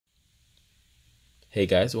Hey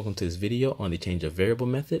guys, welcome to this video on the change of variable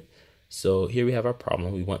method. So here we have our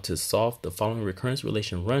problem. We want to solve the following recurrence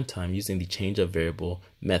relation runtime using the change of variable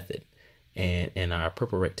method. And in our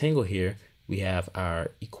purple rectangle here, we have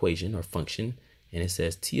our equation or function, and it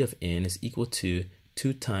says t of n is equal to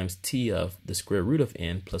 2 times t of the square root of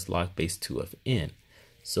n plus log base 2 of n.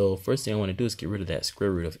 So first thing I want to do is get rid of that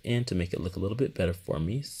square root of n to make it look a little bit better for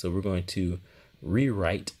me. So we're going to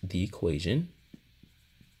rewrite the equation.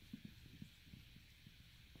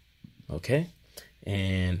 Okay,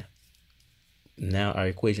 and now our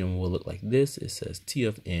equation will look like this. It says t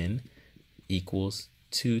of n equals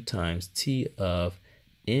 2 times t of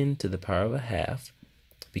n to the power of a half,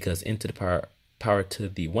 because n to the power to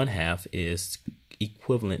the 1/2 is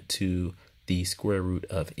equivalent to the square root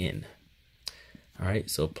of n. All right,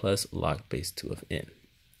 so plus log base 2 of n.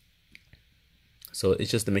 So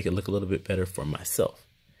it's just to make it look a little bit better for myself.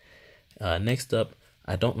 Next up,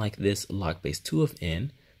 I don't like this log base 2 of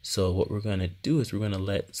n. So what we're going to do is we're going to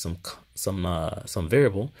let some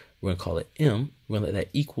variable, we're going to call it m, we're going to let that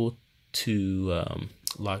equal to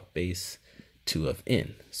log base 2 of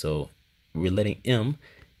n. So we're letting m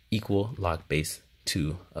equal log base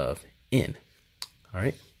 2 of n. All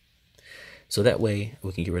right. So that way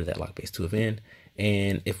we can get rid of that log base 2 of n.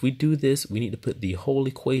 And if we do this, we need to put the whole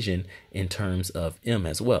equation in terms of m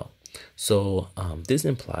as well. So this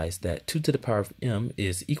implies that 2 to the power of m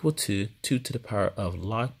is equal to 2 to the power of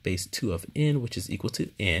log base 2 of n, which is equal to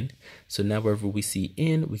n. So now wherever we see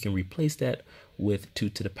n, we can replace that with 2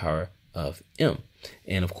 to the power of m.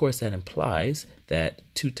 And of course, that implies that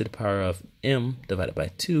 2 to the power of m divided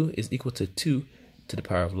by 2 is equal to 2 to the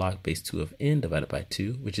power of log base 2 of n divided by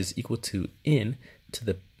 2, which is equal to n to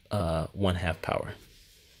the 1/2 power.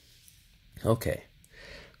 Okay,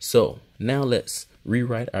 so now let's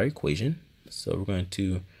rewrite our equation. So we're going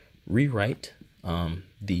to rewrite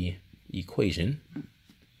the equation,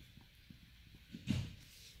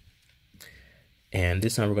 and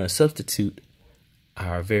this time we're going to substitute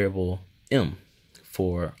our variable m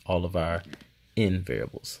for all of our n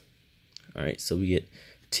variables. All right, so we get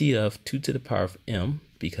t of 2 to the power of m,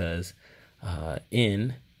 because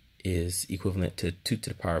n is equivalent to 2 to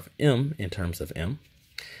the power of m in terms of m,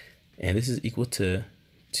 and this is equal to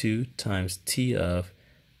 2 times t of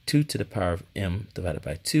 2 to the power of m divided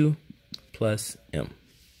by 2 plus m.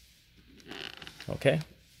 Okay.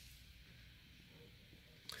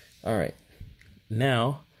 All right.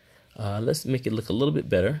 Now, let's make it look a little bit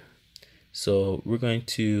better. So we're going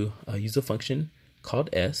to use a function called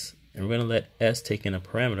s, and we're going to let s take in a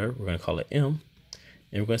parameter. We're going to call it m,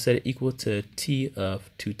 and we're going to set it equal to t of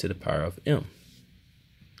 2 to the power of m.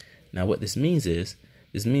 Now, what this means is,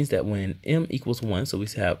 this means that when m equals 1, so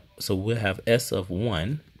we'll have s of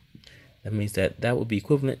 1. That means that that would be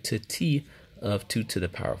equivalent to t of 2 to the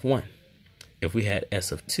power of 1. If we had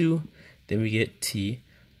s of 2, then we get t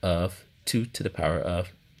of 2 to the power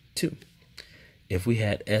of 2. If we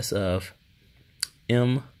had s of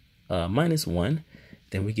m minus 1,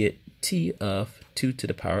 then we get t of 2 to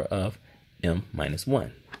the power of m minus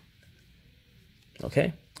 1.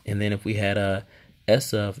 Okay? And then if we had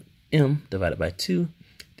s of m divided by 2,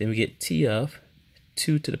 then we get t of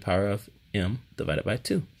 2 to the power of m divided by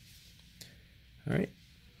 2. All right,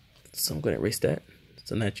 so I'm going to erase that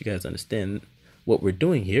so now that you guys understand what we're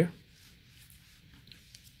doing here.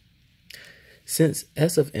 Since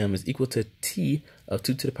s of m is equal to t of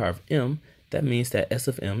 2 to the power of m, that means that s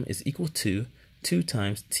of m is equal to 2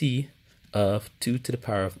 times t of 2 to the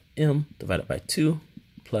power of m divided by 2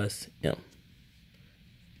 plus m.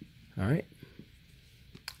 All right,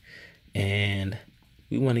 and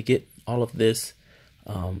we want to get all of this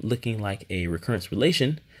looking like a recurrence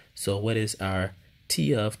relation. So what is our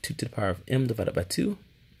t of 2 to the power of m divided by 2?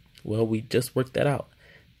 Well, we just worked that out.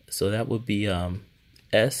 So that would be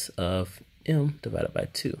s of m divided by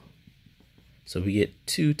 2. So we get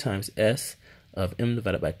 2 times s of m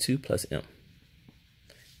divided by 2 plus m.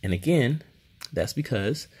 And again, that's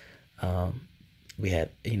because we had,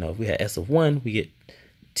 if we had s of 1, we get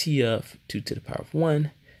t of 2 to the power of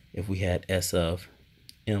 1. If we had s of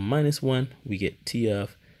m minus 1, we get t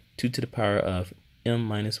of 2 to the power of m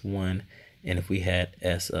minus 1. And if we had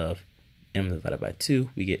s of m divided by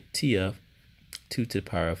 2, we get t of 2 to the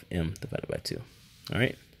power of m divided by 2. All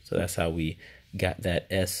right, so that's how we got that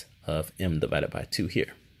s of m divided by 2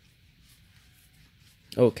 here.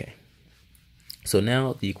 Okay, so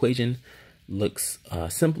now the equation looks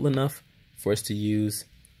simple enough for us to use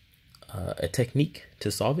a technique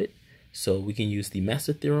to solve it. So we can use the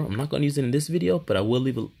master theorem. I'm not going to use it in this video, but I will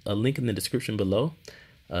leave a link in the description below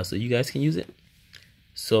so you guys can use it.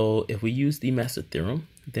 So if we use the master theorem,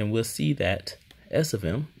 then we'll see that S of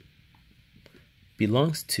m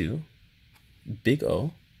belongs to big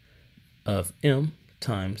O of m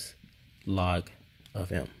times log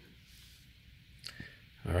of m.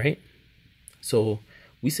 All right. So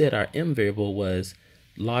we said our m variable was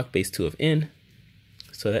log base 2 of n.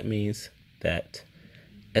 So that means that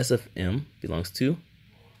S of m belongs to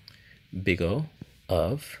big O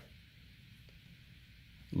of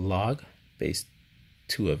log base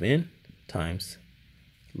 2 of n times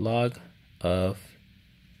log of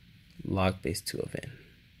log base 2 of n.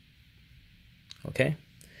 Okay.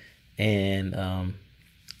 And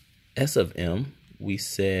S of m we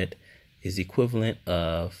said is equivalent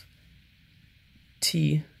of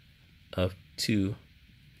t of 2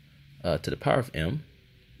 to the power of m.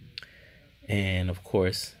 And of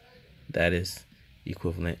course, that is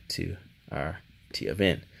equivalent to our t of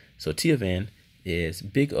n. So t of n is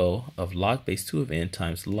big O of log base 2 of n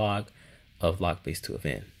times log of log base 2 of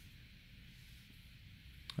n.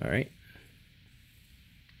 All right.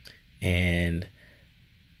 And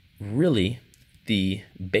really, the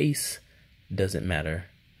base doesn't matter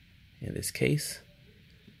in this case.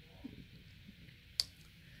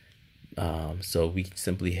 So we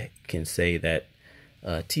simply can say that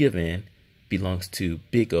t of n belongs to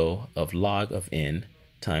big O of log of n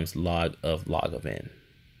times log of n.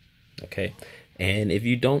 Okay. And if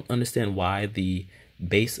you don't understand why the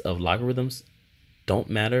base of logarithms don't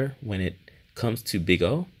matter when it comes to big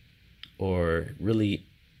O, or really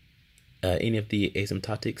any of the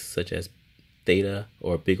asymptotics such as theta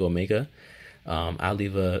or big omega, I'll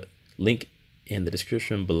leave a link in the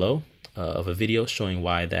description below of a video showing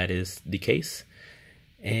why that is the case.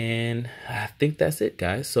 And I think that's it,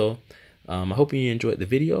 guys. So I hope you enjoyed the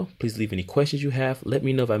video. Please leave any questions you have. Let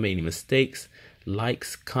me know if I made any mistakes,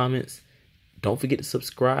 likes, comments. Don't forget to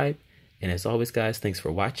subscribe. And as always, guys, thanks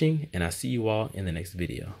for watching, and I'll see you all in the next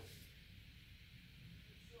video.